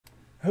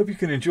I hope you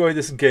can enjoy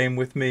this game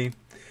with me. It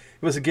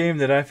was a game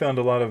that I found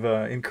a lot of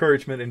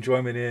encouragement,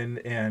 enjoyment in,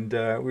 and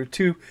we were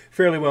two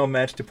fairly well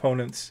matched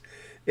opponents,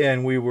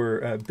 and we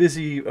were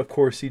busy, of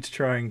course, each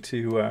trying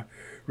to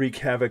wreak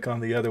havoc on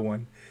the other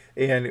one.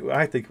 And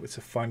I think it was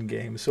a fun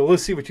game. So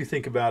let's see what you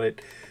think about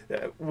it.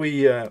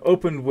 We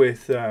opened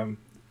with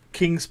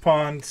King's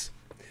Pawns,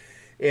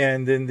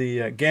 and then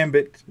the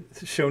Gambit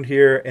shown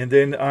here, and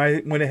then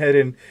I went ahead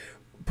and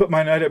put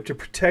my knight up to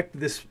protect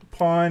this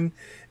pawn.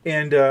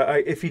 And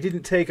if he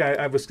didn't take,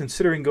 I was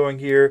considering going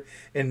here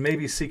and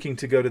maybe seeking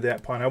to go to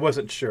that pawn. I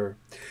wasn't sure.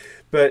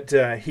 But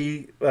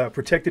he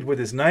protected with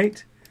his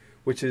knight,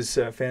 which is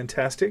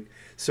fantastic.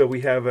 So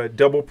we have a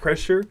double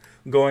pressure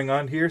going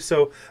on here.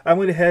 So I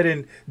went ahead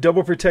and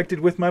double protected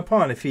with my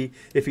pawn. If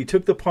he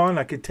took the pawn,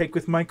 I could take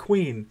with my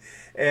queen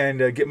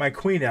and get my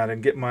queen out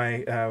and get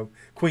my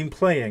queen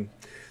playing.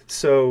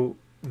 So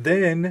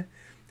then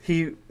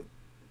he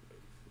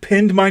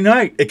pinned my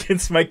knight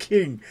against my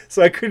king,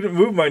 so I couldn't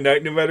move my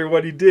knight no matter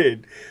what he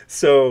did.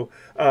 So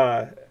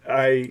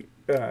the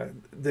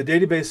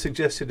database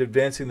suggested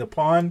advancing the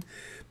pawn,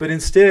 but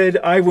instead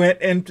I went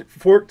and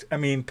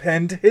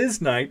pinned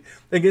his knight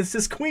against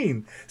his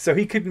queen, so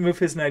he couldn't move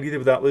his knight either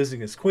without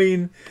losing his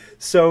queen.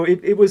 So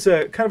it was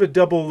a kind of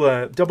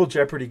a double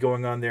jeopardy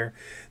going on there.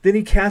 Then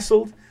he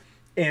castled.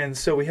 And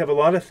so we have a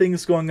lot of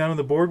things going on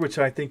the board, which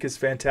I think is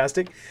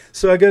fantastic.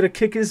 So I got to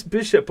kick his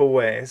bishop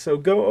away. So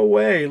go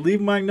away, leave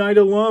my knight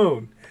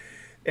alone.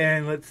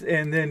 And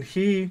then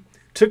he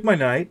took my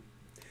knight,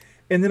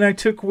 and then I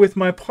took with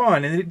my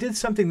pawn. And it did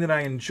something that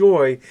I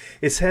enjoy.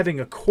 It's having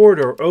a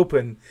corridor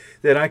open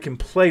that I can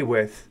play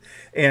with,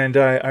 and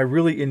I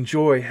really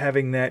enjoy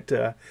having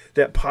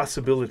that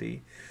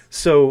possibility.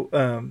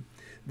 So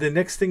the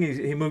next thing,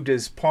 he moved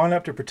his pawn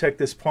up to protect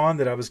this pawn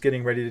that I was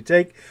getting ready to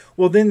take.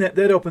 Well, then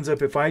that opens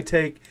up. If I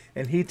take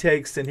and he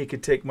takes, then he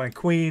could take my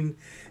queen,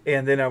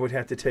 and then I would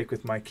have to take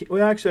with my king.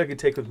 Well, actually, I could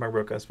take with my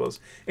rook, I suppose.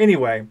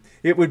 Anyway,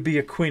 it would be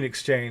a queen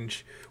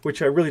exchange,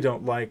 which I really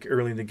don't like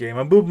early in the game.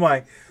 I moved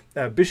my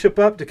bishop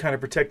up to kind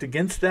of protect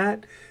against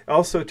that,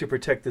 also to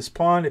protect this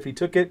pawn if he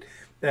took it,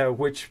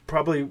 which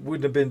probably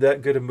wouldn't have been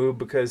that good a move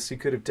because he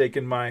could have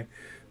taken my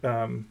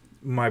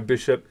my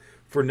bishop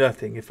for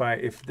nothing if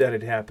that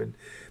had happened.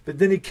 But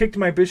then he kicked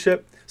my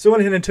bishop, so I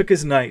went ahead and took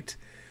his knight.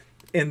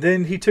 And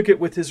then he took it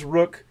with his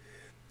rook,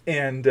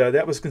 and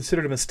that was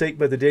considered a mistake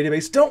by the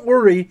database. Don't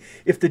worry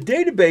if the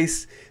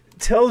database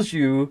tells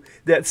you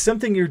that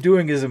something you're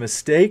doing is a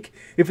mistake.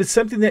 If it's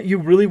something that you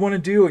really want to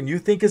do and you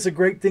think is a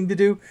great thing to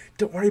do,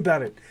 don't worry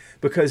about it,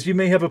 because you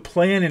may have a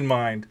plan in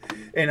mind.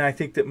 And I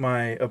think that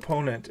my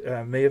opponent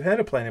may have had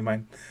a plan in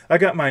mind. I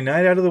got my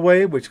knight out of the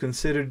way, which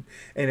considered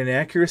an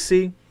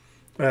inaccuracy.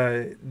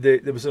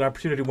 There was an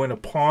opportunity to win a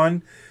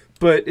pawn,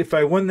 but if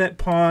I won that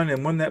pawn,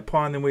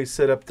 then we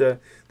set up the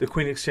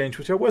queen exchange,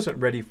 which I wasn't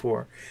ready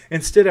for.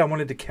 Instead, I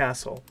wanted to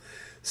castle.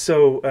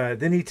 So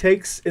then he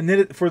takes, and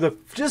then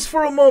just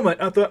for a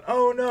moment, I thought,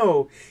 oh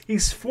no,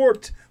 he's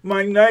forked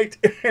my knight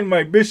and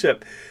my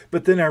bishop.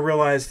 But then I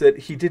realized that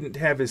he didn't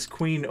have his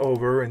queen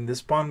over, and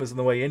this pawn was in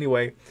the way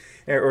anyway,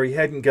 or he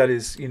hadn't got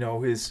his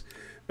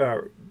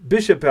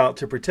bishop out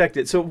to protect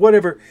it. So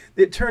whatever,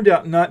 it turned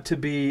out not to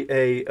be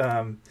a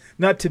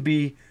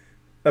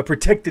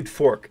protected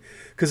fork,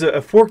 because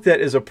a fork that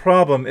is a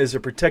problem is a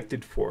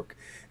protected fork,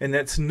 and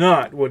that's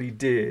not what he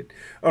did.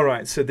 All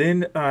right, so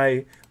then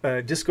I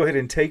just go ahead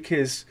and take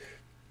his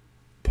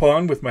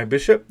pawn with my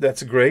bishop.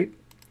 That's great.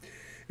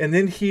 And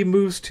then he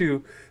moves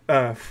to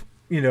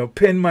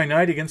pin my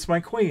knight against my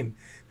queen.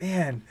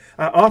 Man,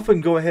 I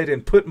often go ahead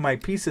and put my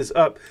pieces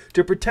up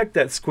to protect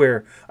that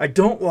square. I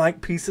don't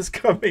like pieces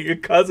coming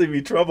and causing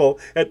me trouble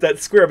at that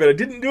square, but I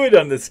didn't do it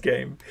on this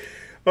game.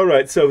 All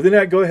right, so then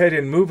I go ahead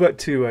and move up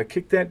to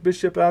kick that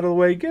bishop out of the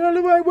way. Get out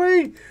of my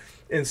way!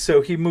 And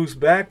so he moves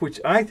back, which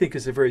I think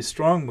is a very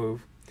strong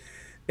move.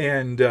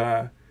 And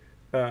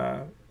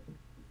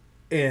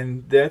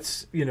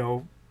that's,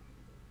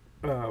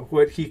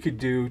 what he could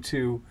do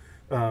to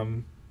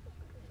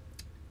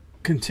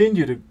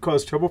continue to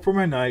cause trouble for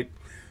my knight,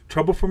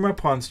 trouble for my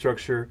pawn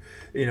structure,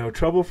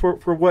 trouble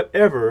for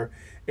whatever,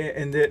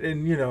 and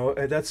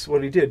that's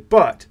what he did.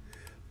 But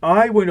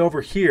I went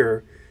over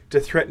here to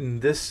threaten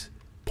this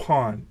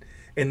pawn,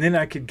 and then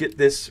I could get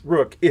this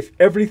rook if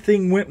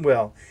everything went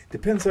well.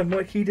 Depends on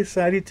what he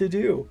decided to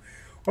do.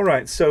 All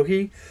right, so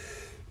he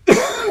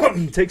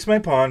takes my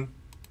pawn.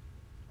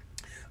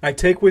 I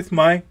take with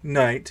my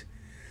knight,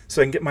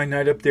 so I can get my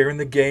knight up there in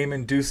the game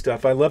and do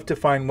stuff. I love to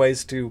find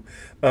ways to,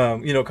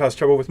 cause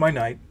trouble with my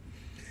knight.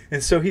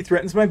 And so he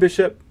threatens my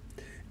bishop,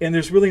 and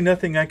there's really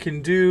nothing I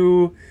can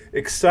do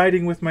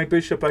exciting with my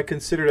bishop. I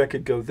considered I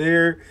could go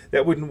there.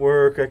 That wouldn't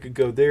work. I could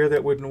go there.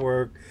 That wouldn't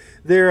work.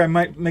 There, I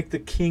might make the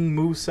king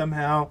move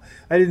somehow.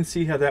 I didn't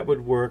see how that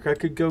would work. I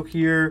could go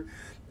here,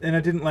 and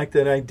I didn't like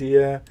that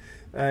idea.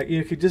 I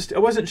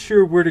wasn't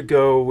sure where to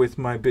go with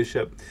my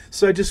bishop,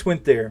 so I just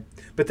went there.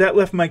 But that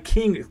left my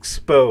king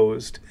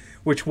exposed,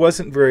 which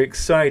wasn't very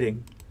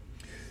exciting.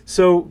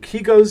 So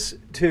he goes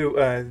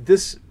to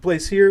this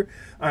place here.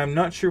 I'm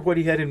not sure what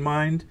he had in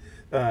mind,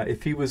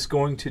 if he was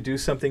going to do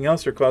something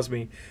else or cause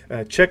me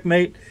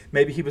checkmate.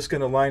 Maybe he was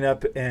going to line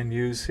up and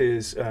use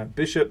his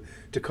bishop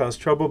to cause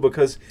trouble,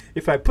 because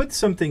if I put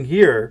something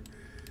here,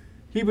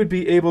 he would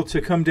be able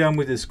to come down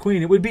with his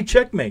queen. It would be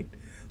checkmate.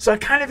 So I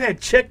kind of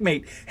had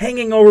checkmate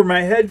hanging over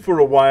my head for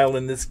a while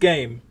in this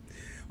game.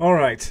 All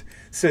right,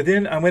 so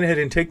then I went ahead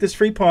and take this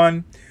free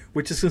pawn,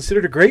 which is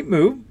considered a great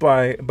move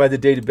by the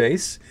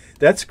database.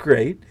 That's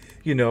great,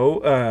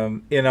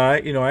 and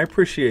I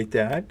appreciate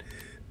that.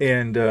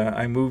 And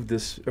I moved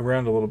this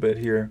around a little bit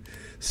here,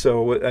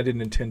 so I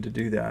didn't intend to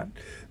do that.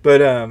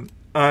 But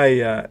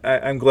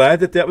I'm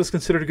glad that was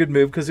considered a good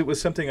move, because it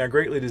was something I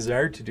greatly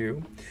desired to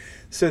do.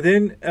 So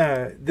then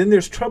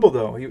there's trouble,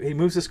 though. He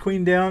moves his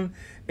queen down,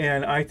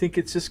 and I think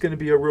it's just going to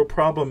be a real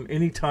problem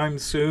anytime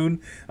soon.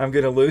 I'm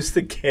going to lose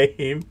the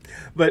game.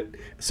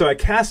 So I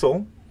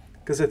castle,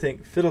 because I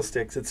think,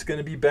 fiddlesticks, it's going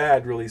to be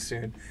bad really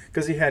soon.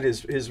 Because he had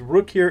his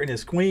rook here and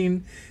his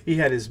queen. He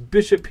had his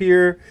bishop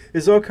here.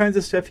 There's all kinds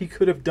of stuff he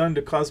could have done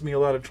to cause me a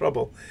lot of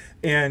trouble.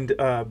 And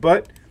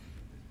but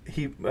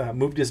he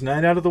moved his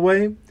knight out of the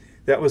way.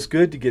 That was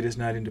good to get his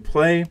knight into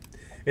play.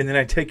 And then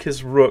I take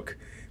his rook,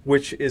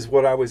 which is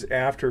what I was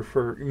after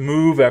for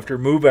move after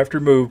move after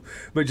move,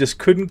 but just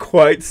couldn't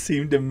quite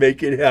seem to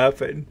make it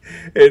happen.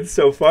 And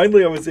so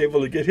finally I was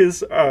able to get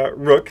his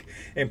rook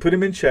and put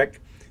him in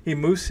check. He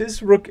moves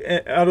his rook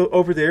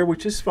over there,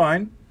 which is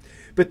fine.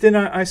 But then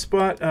I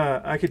spot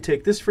I could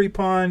take this free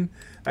pawn.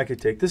 I could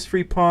take this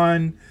free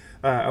pawn.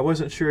 I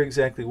wasn't sure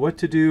exactly what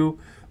to do.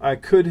 I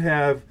could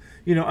have,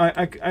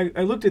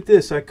 I looked at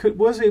this.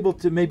 Was able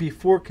to maybe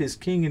fork his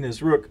king and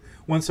his rook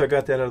once I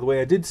got that out of the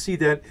way. I did see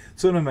that.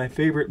 It's one of my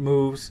favorite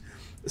moves.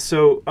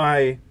 So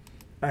I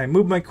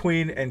move my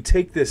queen and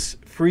take this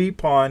free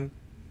pawn,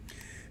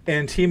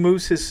 and he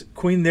moves his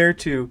queen there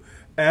to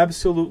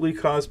absolutely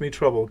cause me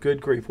trouble.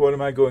 Good grief, what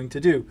am I going to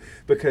do?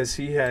 Because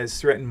he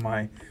has threatened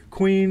my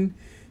queen.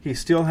 He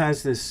still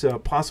has this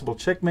possible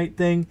checkmate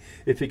thing.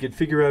 If he could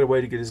figure out a way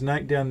to get his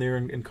knight down there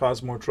and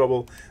cause more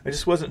trouble. I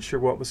just wasn't sure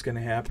what was going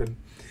to happen.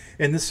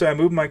 And so I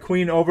moved my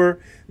queen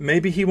over.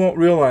 Maybe he won't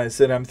realize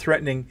that I'm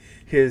threatening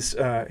his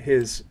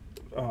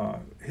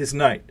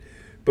knight,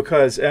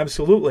 because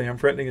absolutely I'm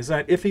threatening his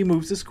knight if he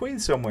moves his queen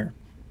somewhere.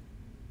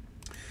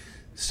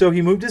 So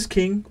he moved his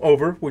king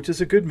over, which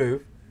is a good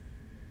move.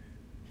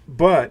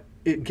 But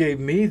it gave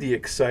me the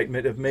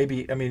excitement of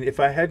if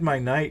I had my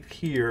knight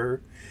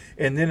here,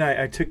 and then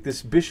I took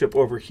this bishop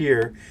over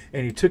here,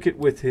 and he took it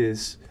with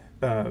his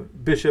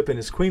bishop, and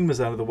his queen was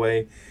out of the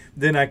way,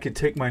 then I could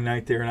take my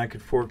knight there, and I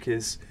could fork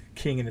his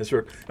king and his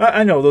rook.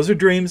 I know those are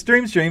dreams,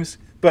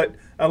 but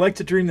I like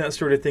to dream that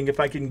sort of thing if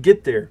I can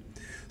get there.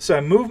 So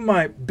I moved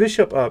my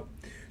bishop up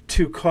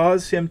to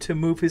cause him to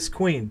move his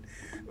queen.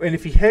 And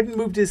if he hadn't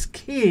moved his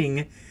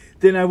king,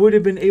 then I would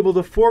have been able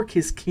to fork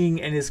his king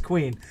and his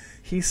queen.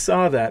 He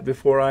saw that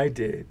before I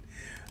did.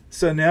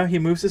 So now he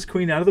moves his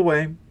queen out of the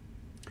way,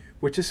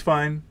 which is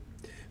fine.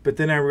 But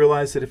then I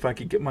realized that if I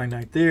could get my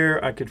knight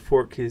there, I could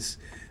fork his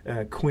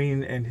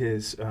queen and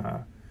his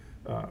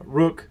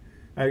rook.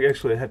 I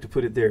had to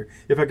put it there.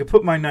 If I could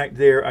put my knight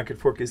there, I could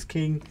fork his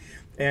king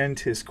and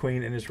his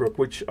queen and his rook,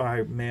 which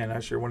I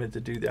sure wanted to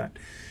do that.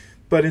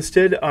 But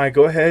instead, I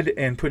go ahead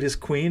and put his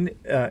queen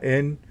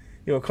in,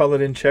 call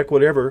it in check,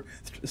 whatever,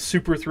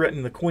 super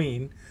threaten the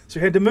queen. So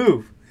he had to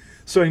move.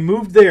 So he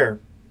moved there,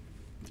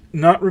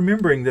 not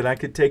remembering that I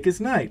could take his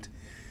knight.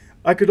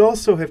 I could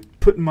also have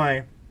put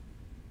my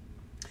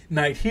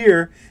knight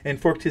here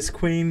and forked his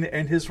queen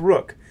and his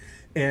rook.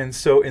 And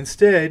so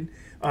instead,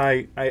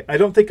 I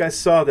don't think I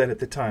saw that at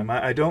the time.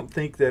 I don't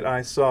think that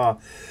I saw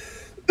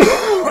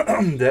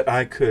that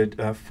I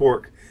could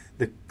fork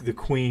the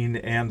queen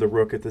and the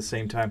rook at the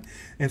same time.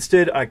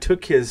 Instead, I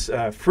took his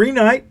free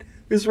knight.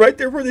 It was right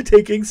there for the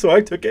taking, so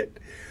I took it.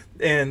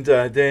 And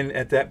then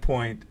at that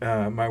point,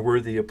 my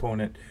worthy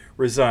opponent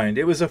resigned.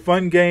 It was a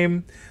fun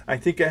game. I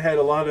think I had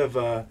a lot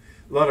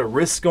of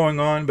risks going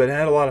on, but I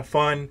had a lot of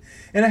fun.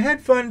 And I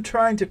had fun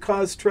trying to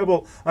cause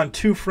trouble on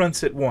two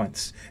fronts at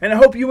once. And I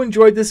hope you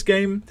enjoyed this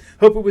game.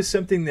 Hope it was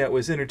something that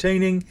was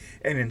entertaining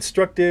and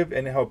instructive,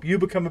 and help you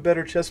become a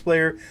better chess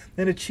player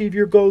and achieve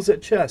your goals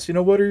at chess.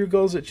 What are your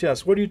goals at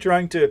chess? What are you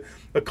trying to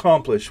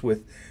accomplish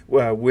with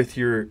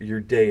your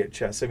day at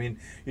chess?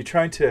 You're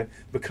trying to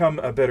become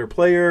a better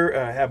player,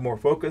 have more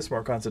focus,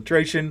 more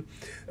concentration,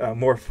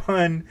 more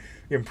fun,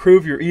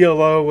 improve your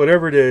ELO,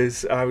 whatever it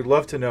is. I would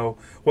love to know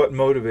what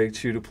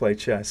motivates you to play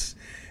chess.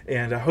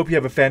 And I hope you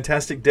have a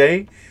fantastic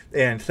day.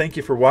 And thank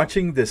you for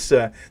watching this.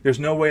 There's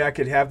no way I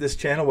could have this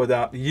channel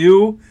without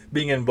you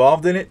being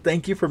involved in it.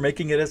 Thank you for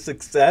making it a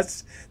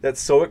success. That's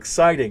so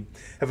exciting.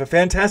 Have a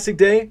fantastic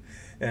day,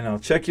 and I'll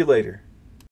check you later.